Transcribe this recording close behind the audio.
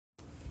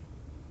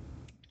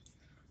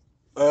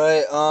All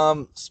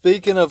right.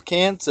 Speaking of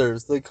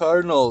cancers, the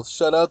Cardinals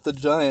shut out the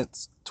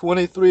Giants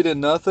 23 to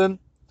nothing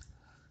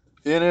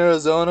in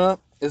Arizona.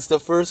 It's the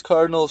first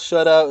Cardinals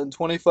shutout in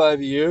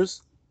 25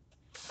 years.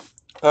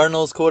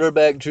 Cardinals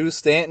quarterback Drew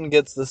Stanton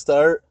gets the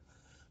start,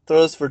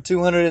 throws for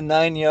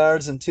 209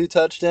 yards and two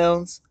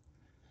touchdowns.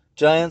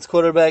 Giants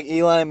quarterback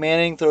Eli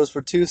Manning throws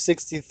for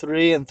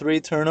 263 and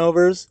three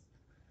turnovers.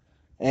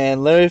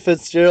 And Larry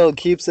Fitzgerald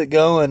keeps it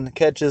going,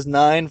 catches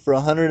 9 for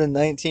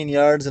 119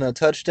 yards and a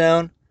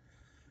touchdown.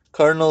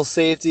 Cardinals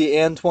safety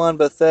Antoine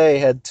Bethea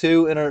had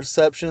two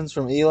interceptions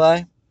from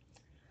Eli.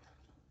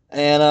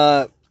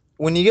 And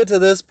when you get to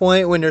this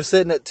point, when you're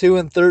sitting at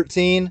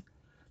 2-13,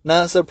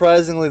 not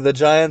surprisingly, the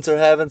Giants are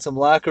having some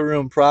locker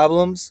room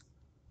problems.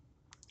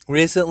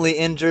 Recently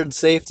injured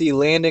safety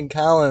Landon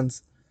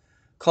Collins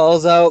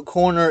calls out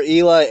corner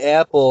Eli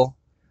Apple,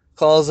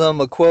 calls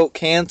him a quote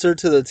cancer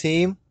to the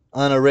team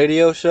on a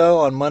radio show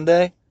on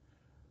Monday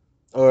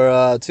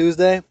or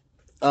Tuesday.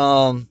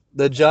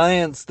 The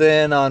Giants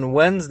then on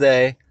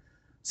Wednesday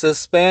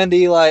suspend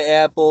Eli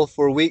Apple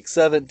for Week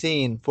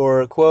 17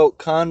 for quote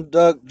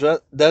conduct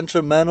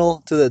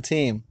detrimental to the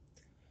team.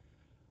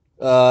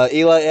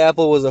 Eli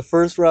Apple was a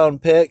first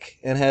round pick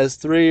and has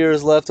 3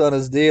 years left on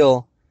his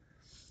deal.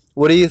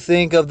 What do you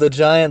think of the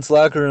Giants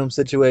locker room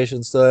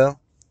situation, Stoyo?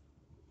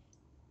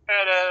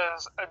 It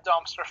is a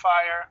dumpster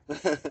fire.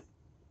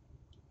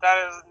 That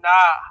is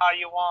not how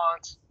you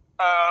want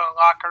a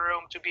locker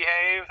room to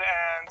behave,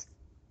 and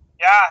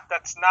yeah,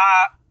 that's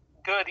not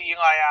good,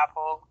 Eli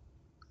Apple.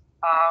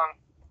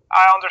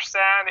 I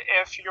understand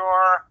if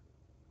your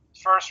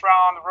first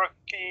round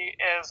rookie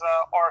is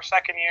or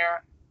second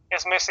year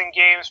is missing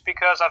games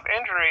because of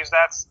injuries.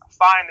 That's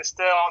fine. It's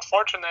still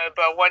unfortunate,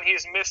 but when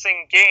he's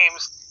missing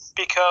games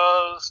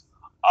because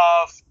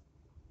of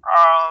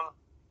um,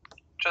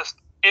 just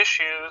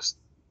issues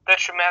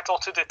detrimental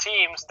to the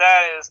teams,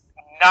 that is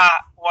not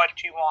what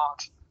you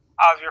want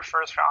out of your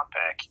first round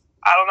pick.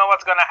 I don't know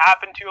what's going to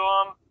happen to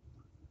him.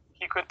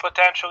 He could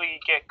potentially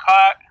get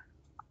cut.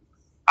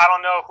 I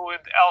don't know who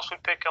else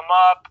would pick him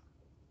up.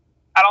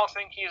 I don't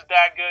think he's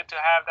that good to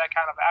have that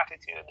kind of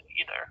attitude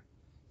either.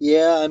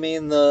 Yeah, I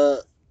mean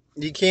the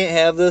you can't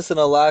have this in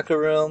a locker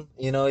room.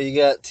 You know, you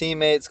got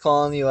teammates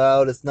calling you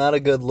out. It's not a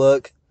good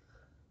look.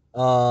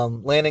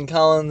 Landon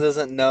Collins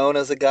isn't known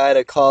as a guy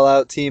to call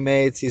out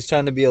teammates. He's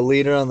trying to be a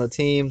leader on the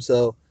team,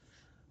 so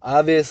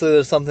obviously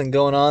there's something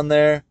going on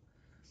there.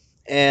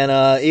 And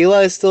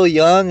Eli's still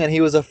young, and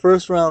he was a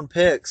first round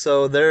pick,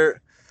 so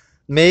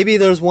maybe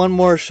there's one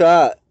more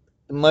shot.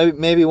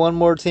 Maybe one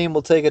more team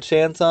will take a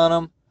chance on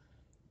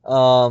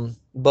him.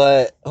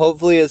 But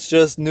hopefully it's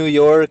just New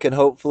York, and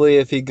hopefully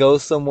if he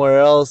goes somewhere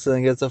else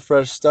and gets a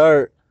fresh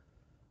start,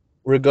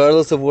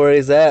 regardless of where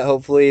he's at,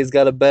 hopefully he's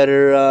got a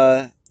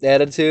better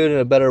attitude and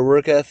a better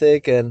work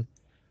ethic and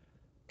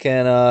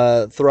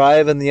can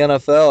thrive in the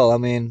NFL. I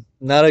mean,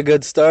 not a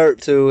good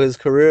start to his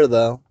career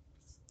though.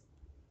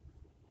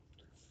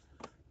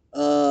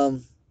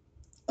 Um,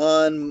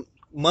 on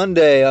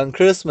Monday on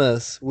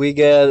Christmas, we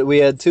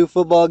had two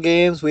football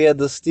games. We had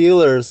the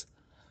Steelers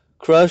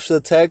crush the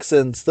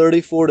Texans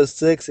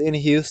 34-6 in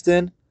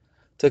Houston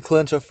to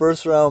clinch a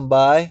first round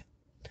bye.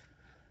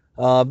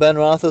 Ben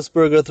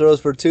Roethlisberger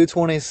throws for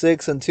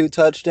 226 and two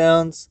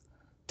touchdowns.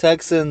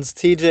 Texans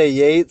TJ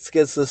Yates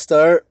gets the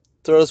start,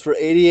 throws for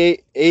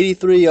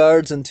 83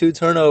 yards and two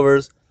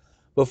turnovers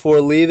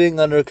before leaving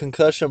under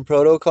concussion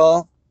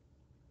protocol.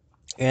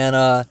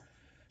 And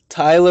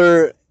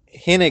Tyler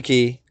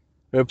Heineke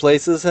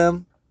replaces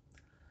him.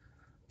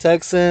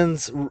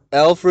 Texans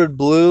Alfred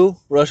Blue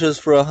rushes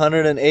for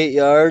 108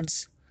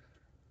 yards.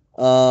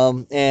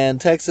 And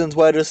Texans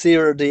wide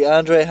receiver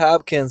DeAndre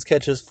Hopkins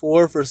catches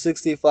 4 for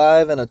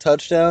 65 and a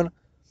touchdown,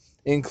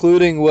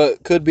 including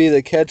what could be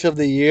the catch of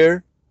the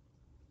year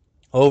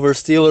over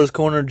Steelers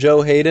corner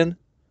Joe Hayden.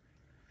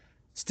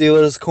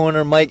 Steelers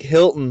corner Mike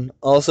Hilton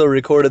also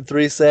recorded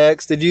 3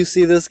 sacks. Did you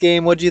see this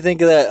game? What do you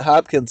think of that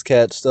Hopkins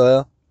catch,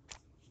 Stoyle?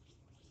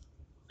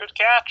 Good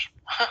catch.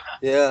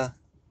 Yeah.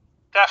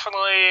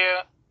 Definitely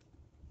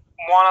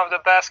one of the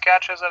best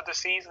catches of the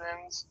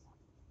seasons.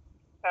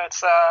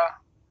 That's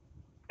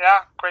yeah,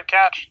 great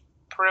catch.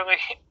 Really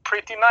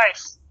pretty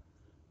nice.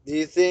 Do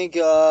you think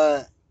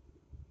the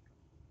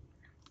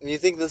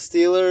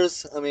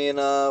Steelers? I mean,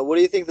 what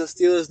do you think the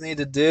Steelers need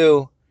to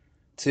do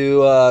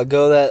to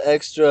go that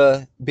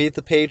extra, beat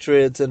the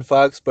Patriots in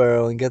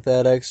Foxborough and get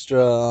that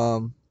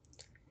extra,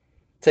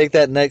 take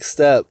that next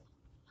step?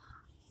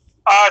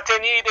 They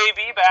need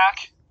AB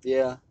back.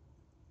 Yeah.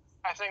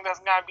 I think that's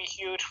gonna be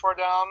huge for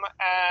them,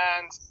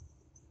 and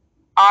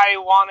I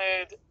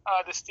wanted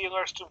the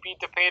Steelers to beat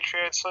the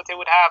Patriots so they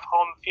would have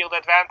home field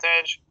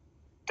advantage.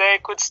 They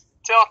could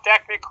still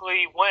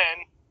technically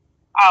win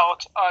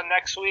out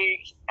next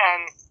week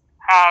and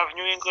have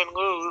New England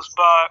lose,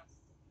 but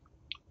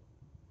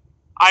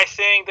I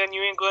think that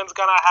New England's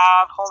gonna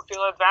have home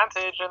field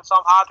advantage, and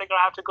somehow they're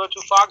gonna have to go to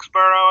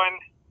Foxborough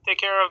and take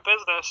care of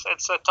business.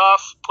 It's a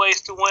tough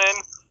place to win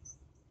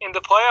in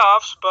the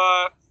playoffs,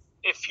 but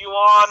if you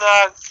want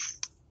to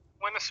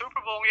win the Super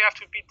Bowl, you have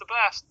to beat the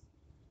best.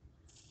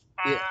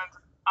 Yeah, and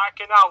I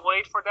cannot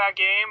wait for that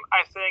game.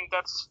 I think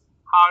that's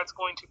how it's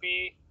going to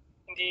be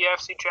in the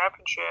AFC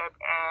Championship,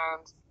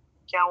 and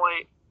can't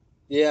wait.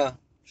 yeah,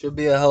 should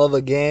be a hell of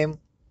a game.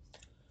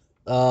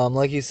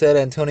 Like you said,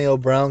 Antonio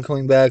Brown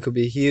coming back would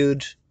be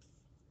huge,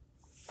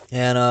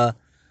 and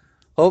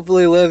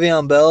hopefully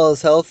Le'Veon Bell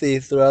is healthy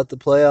throughout the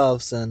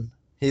playoffs, and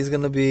he's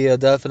going to be a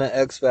definite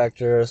X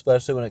factor,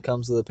 especially when it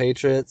comes to the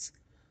Patriots.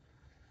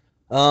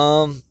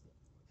 Um,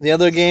 the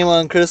other game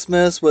on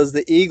Christmas was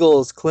the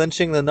Eagles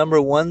clinching the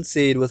number one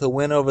seed with a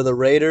win over the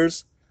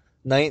Raiders,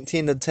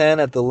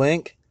 19-10 at the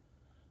Link.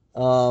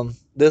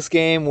 This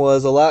game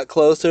was a lot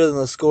closer than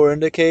the score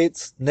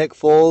indicates. Nick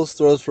Foles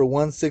throws for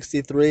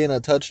 163 and a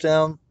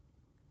touchdown.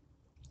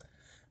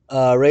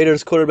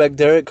 Raiders quarterback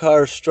Derek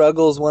Carr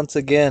struggles once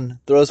again,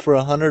 throws for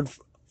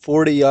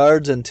 140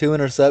 yards and two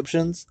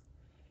interceptions.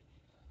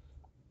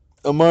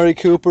 Amari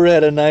Cooper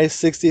had a nice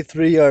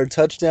 63-yard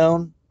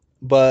touchdown,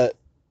 but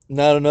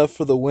not enough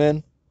for the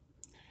win.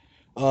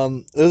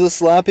 It was a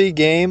sloppy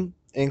game,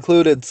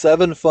 included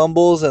 7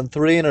 fumbles and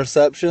 3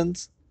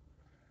 interceptions.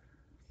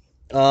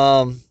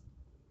 Um,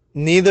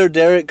 Neither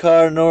Derek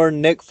Carr nor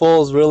Nick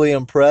Foles really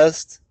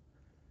impressed,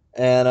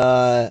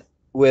 and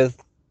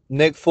with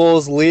Nick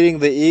Foles leading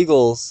the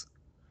Eagles,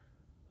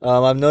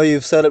 I know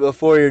you've said it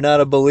before. You're not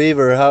a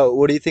believer.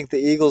 What do you think the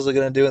Eagles are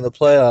going to do in the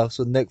playoffs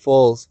with Nick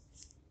Foles?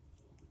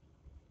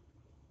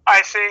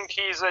 I think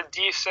he's a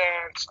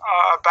decent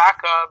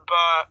backup,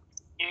 but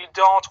you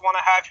don't want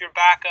to have your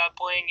backup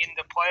playing in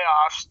the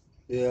playoffs.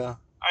 Yeah.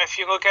 If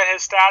you look at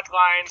his stat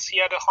lines, he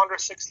had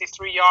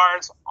 163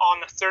 yards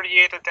on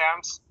 38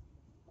 attempts.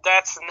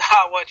 That's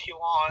not what you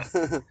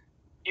want.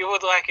 You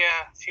would like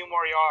a few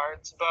more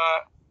yards,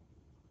 but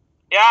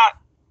yeah,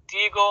 the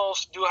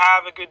Eagles do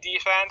have a good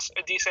defense,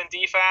 a decent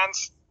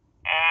defense,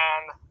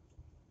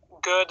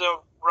 and good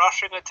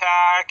rushing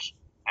attack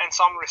and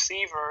some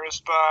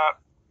receivers, but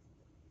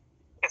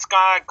it's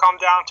going to come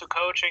down to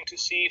coaching to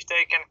see if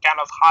they can kind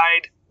of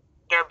hide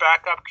their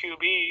backup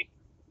QB.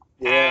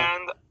 Yeah.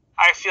 And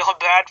I feel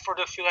bad for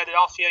the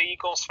Philadelphia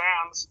Eagles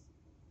fans.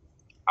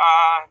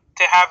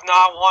 They have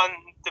not won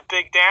the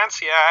big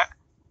dance yet,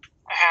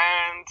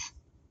 and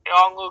it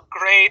all looked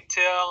great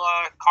till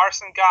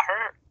Carson got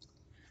hurt.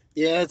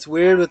 Yeah, it's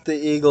weird with the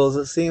Eagles.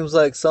 It seems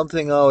like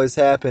something always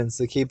happens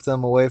to keep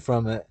them away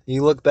from it.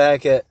 You look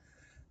back at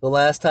the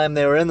last time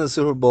they were in the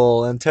Super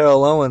Bowl, and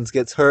Terrell Owens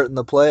gets hurt in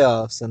the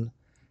playoffs and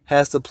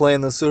has to play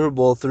in the Super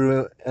Bowl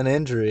through an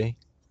injury.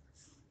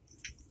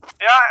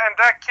 Yeah, and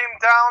that came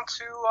down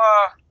to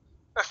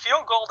a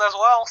field goal as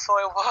well, so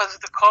it was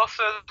the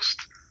closest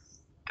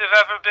they've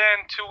ever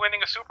been to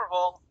winning a Super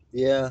Bowl.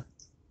 Yeah.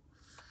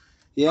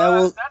 Yeah, But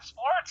well, that's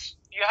sports.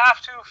 You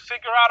have to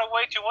figure out a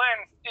way to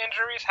win.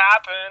 Injuries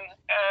happen,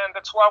 and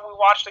that's why we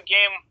watch the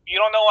game. You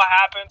don't know what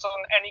happens on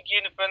any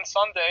given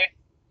Sunday.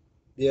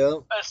 yeah.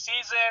 A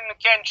season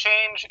can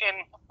change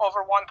in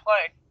over one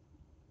play.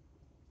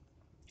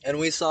 And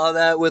we saw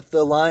that with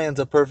the Lions,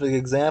 a perfect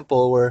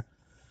example where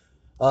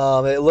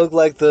it looked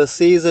like the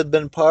seas had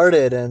been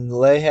parted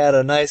and they had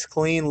a nice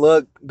clean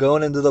look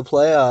going into the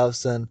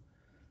playoffs, and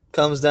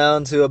comes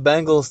down to a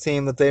Bengals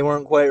team that they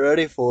weren't quite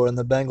ready for, and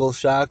the Bengals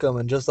shock them,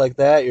 and just like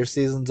that, your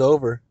season's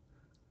over.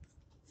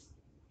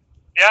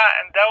 Yeah,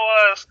 and that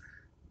was.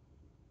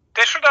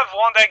 They should have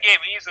won that game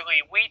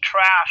easily. We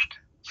trashed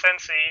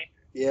Cincy,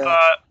 Yeah.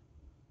 but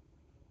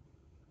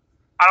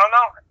I don't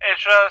know.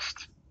 It's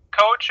just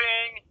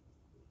coaching.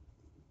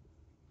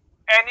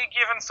 Any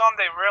given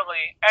Sunday,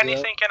 really, Yep.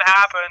 anything can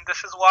happen.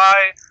 This is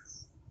why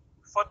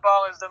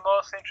football is the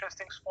most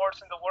interesting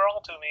sports in the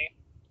world to me.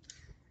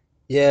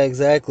 Yeah,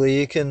 exactly.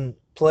 You can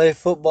play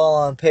football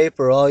on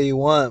paper all you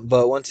want,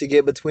 but once you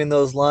get between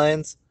those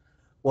lines,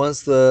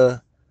 once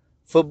the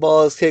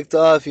football is kicked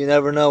off, you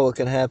never know what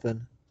can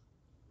happen.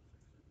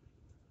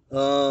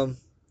 Um,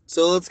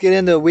 so let's get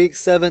into week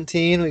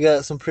 17. We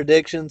got some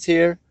predictions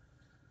here.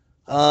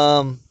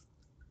 Um,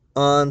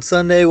 on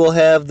Sunday we'll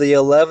have the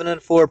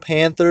 11-4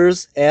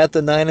 Panthers at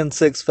the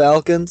 9-6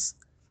 Falcons.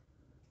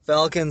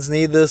 Falcons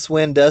need this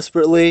win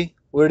desperately.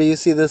 Where do you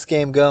see this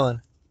game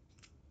going?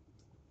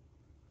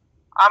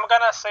 I'm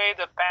gonna say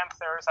the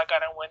Panthers are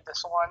gonna win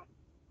this one.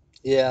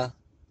 Yeah.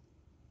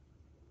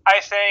 I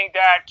think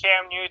that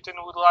Cam Newton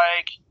would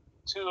like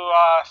to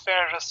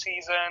finish the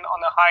season on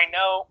a high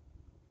note,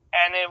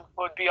 and it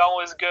would be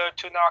always good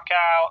to knock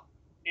out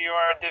your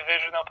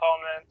division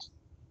opponent.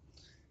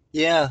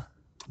 Yeah.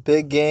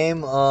 Big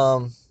game.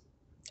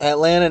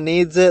 Atlanta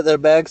needs it. Their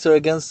backs are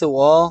against the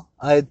wall.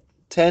 I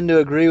tend to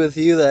agree with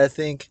you that I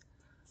think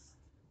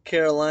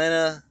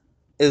Carolina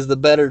is the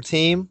better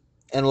team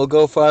and will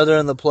go farther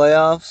in the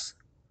playoffs.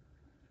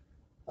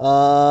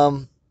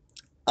 Um,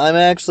 I'm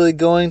actually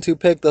going to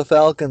pick the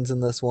Falcons in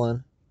this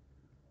one.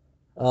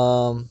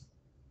 Um,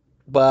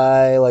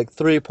 by like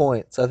 3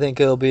 points. I think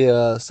it'll be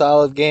a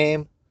solid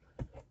game,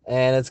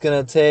 and it's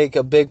gonna take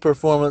a big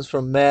performance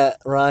from Matt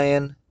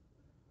Ryan,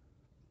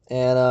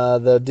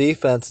 and the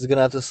defense is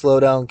gonna have to slow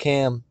down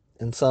Cam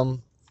in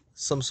some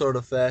sort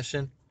of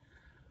fashion.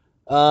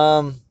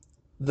 Um,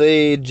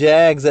 The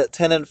Jags at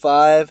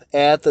 10-5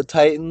 at the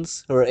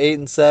Titans, who are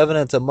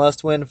 8-7. It's a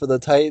must-win for the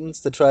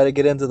Titans to try to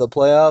get into the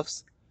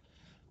playoffs.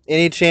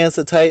 Any chance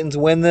the Titans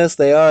win this?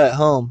 They are at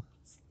home.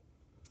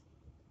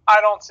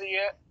 I don't see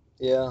it.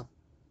 Yeah.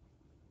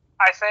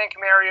 I think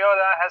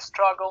Mariota has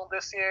struggled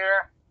this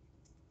year.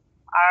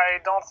 I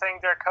don't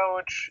think their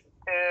coach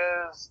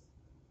is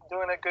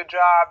doing a good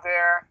job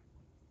there.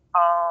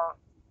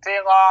 They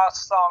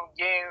lost some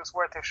games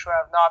where they should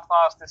have not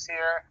lost this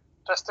year.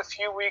 Just a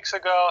few weeks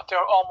ago, they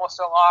were almost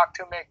a lock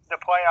to make the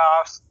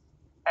playoffs,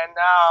 and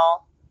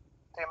now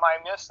they might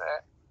miss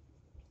it.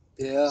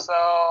 Yeah.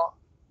 So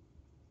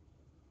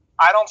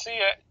I don't see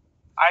it.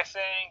 I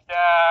think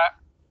that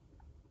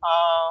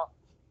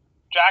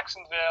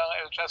Jacksonville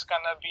is just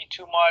going to be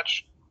too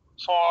much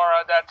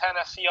for that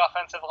Tennessee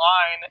offensive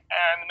line,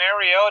 and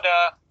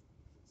Mariota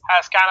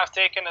has kind of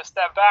taken a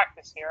step back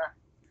this year.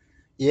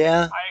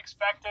 Yeah. I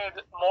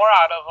expected more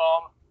out of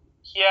him.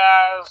 He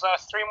has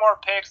 3 more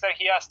picks that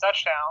he has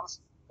touchdowns.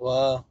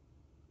 Wow.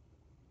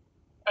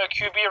 A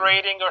QB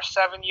rating of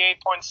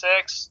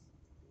 78.6.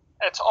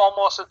 It's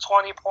almost a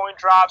 20-point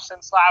drop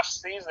since last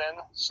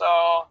season.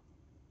 So,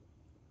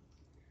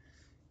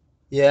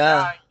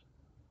 Yeah.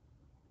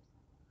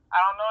 I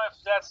don't know if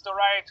that's the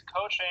right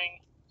coaching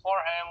for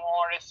him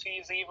or if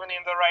he's even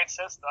in the right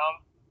system.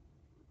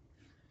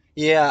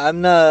 Yeah, I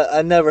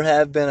never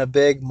have been a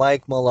big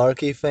Mike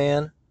Mularkey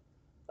fan.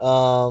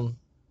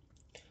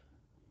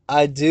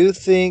 I do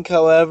think,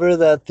 however,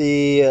 that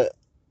the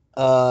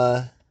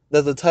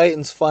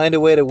Titans find a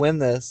way to win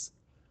this.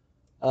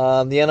 The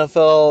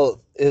NFL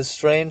is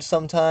strange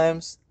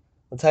sometimes.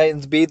 The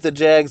Titans beat the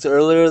Jags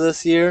earlier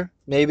this year.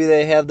 Maybe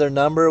they have their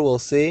number. We'll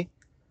see.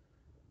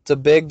 It's a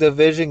big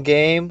division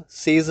game,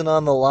 season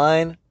on the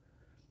line.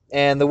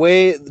 And the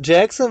way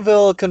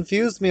Jacksonville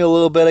confused me a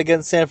little bit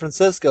against San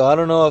Francisco. I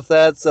don't know if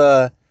that's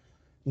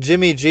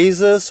Jimmy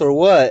Jesus or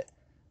what,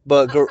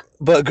 but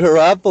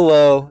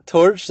Garoppolo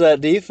torched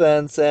that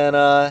defense, and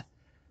I'm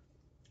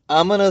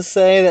gonna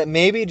say that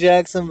maybe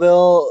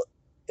Jacksonville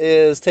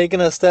is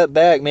taking a step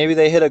back. Maybe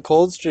they hit a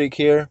cold streak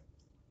here.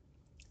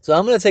 So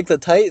I'm gonna take the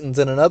Titans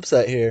in an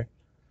upset here.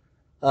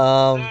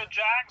 The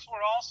Jags were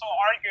also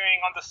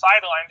arguing on the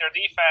sideline their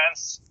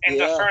defense in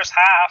the first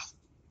half,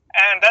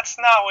 and that's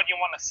not what you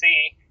want to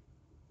see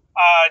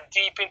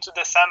deep into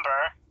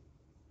December.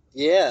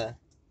 Yeah.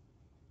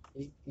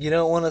 You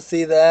don't want to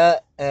see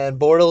that. And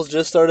Bortles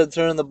just started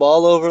turning the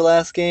ball over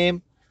last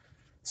game.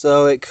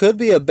 So it could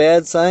be a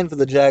bad sign for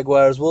the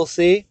Jaguars. We'll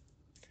see.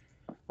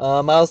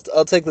 I'll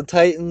take the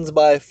Titans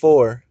by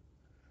 4.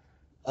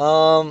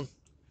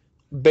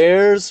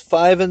 Bears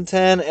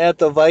 5-10 at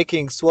the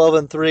Vikings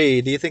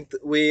 12-3. Do you think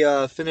that we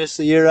finish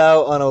the year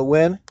out on a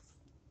win?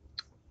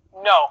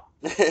 No,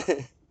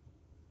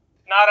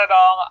 not at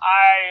all.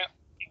 I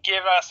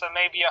give us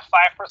maybe a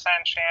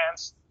 5%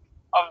 chance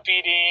of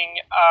beating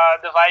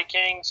the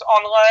Vikings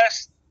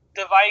unless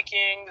the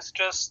Vikings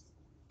just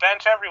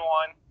bench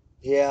everyone.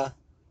 Yeah.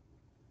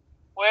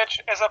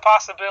 Which is a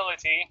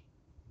possibility.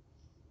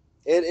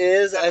 It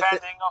is.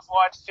 Depending on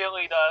what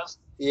Philly does.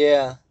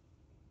 Yeah.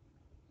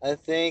 I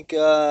think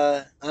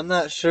I'm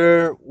not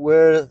sure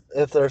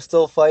if they're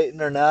still fighting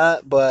or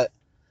not, but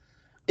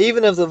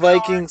even if the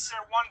Vikings, they're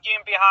 1 game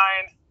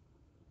behind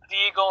the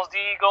Eagles. The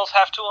Eagles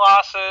have 2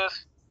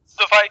 losses.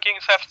 The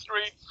Vikings have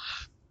 3.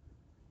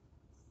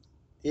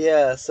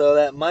 Yeah, so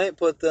that might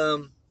put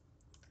them.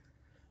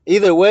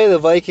 Either way, the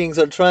Vikings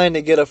are trying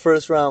to get a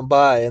first round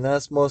bye, and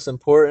that's most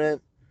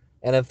important.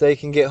 And if they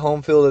can get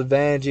home field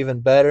advantage,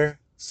 even better.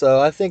 So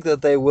I think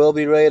that they will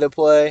be ready to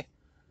play,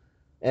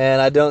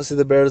 and I don't see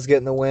the Bears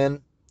getting the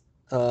win.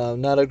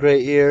 Not a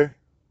great year,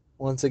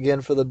 once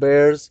again, for the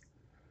Bears.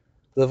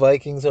 The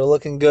Vikings are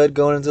looking good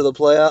going into the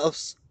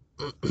playoffs.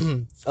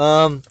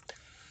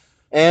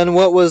 And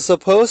what was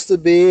supposed to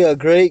be a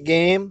great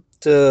game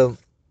to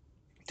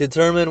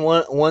determine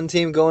one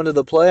team going to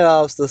the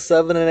playoffs, the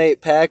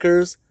 7-8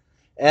 Packers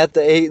at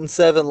the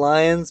 8-7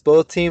 Lions.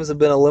 Both teams have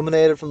been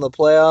eliminated from the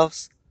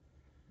playoffs.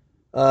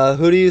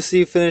 Who do you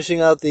see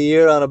finishing out the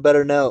year on a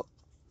better note?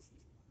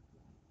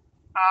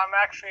 I'm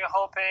actually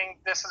hoping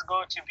this is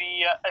going to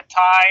be a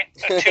tie,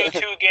 a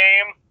 2-2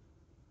 game.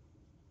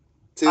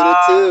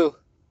 2-2.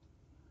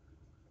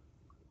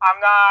 I'm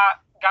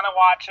not gonna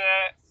watch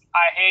it.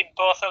 I hate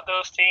both of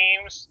those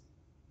teams,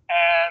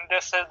 and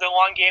this is the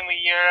one game a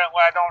year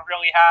where I don't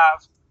really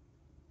have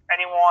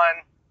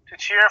anyone to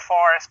cheer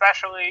for,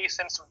 especially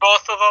since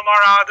both of them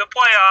are out of the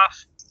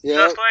playoffs,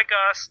 just like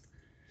us.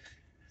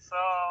 So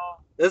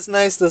it's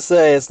nice to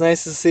say. It's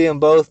nice to see them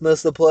both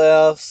miss the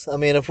playoffs. I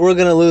mean, if we're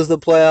gonna lose the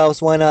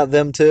playoffs, why not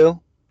them too?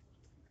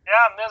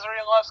 Yeah,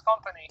 misery loves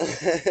company.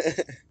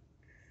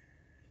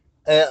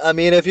 I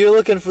mean, if you're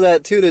looking for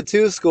that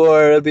 2-2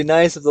 score, it'd be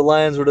nice if the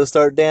Lions were to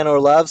start Dan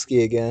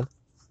Orlovsky again.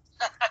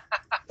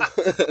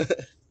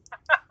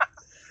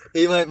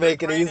 He might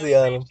make it easy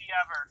on him.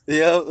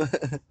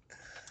 Yep.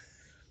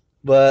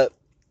 But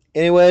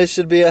anyway, it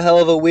should be a hell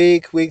of a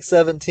week. Week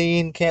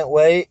 17. Can't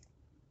wait.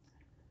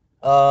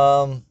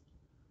 Yeah,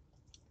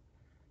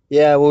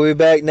 we'll be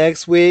back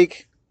next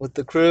week with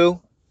the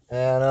crew.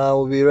 and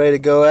we'll be ready to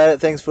go at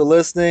it. Thanks for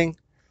listening.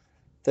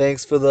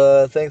 Thanks to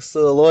the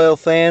loyal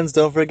fans.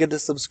 Don't forget to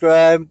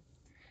subscribe.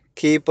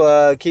 Keep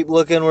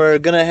looking. We're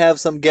gonna have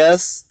some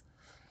guests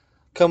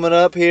coming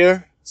up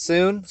here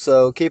soon,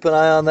 so keep an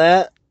eye on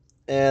that.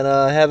 And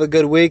have a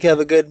good week. Have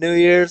a good New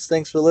Year's.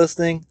 Thanks for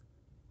listening.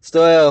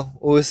 Stoyo,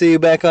 we'll see you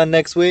back on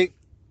next week.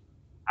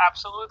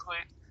 Absolutely.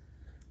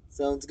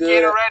 Sounds Get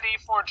good. ready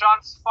for John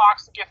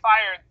Fox to get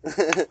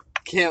fired.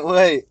 Can't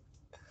wait.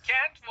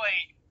 Can't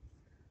wait.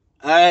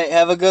 All right,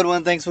 have a good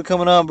one. Thanks for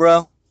coming on,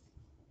 bro.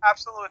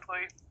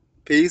 Absolutely.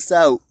 Peace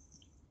out.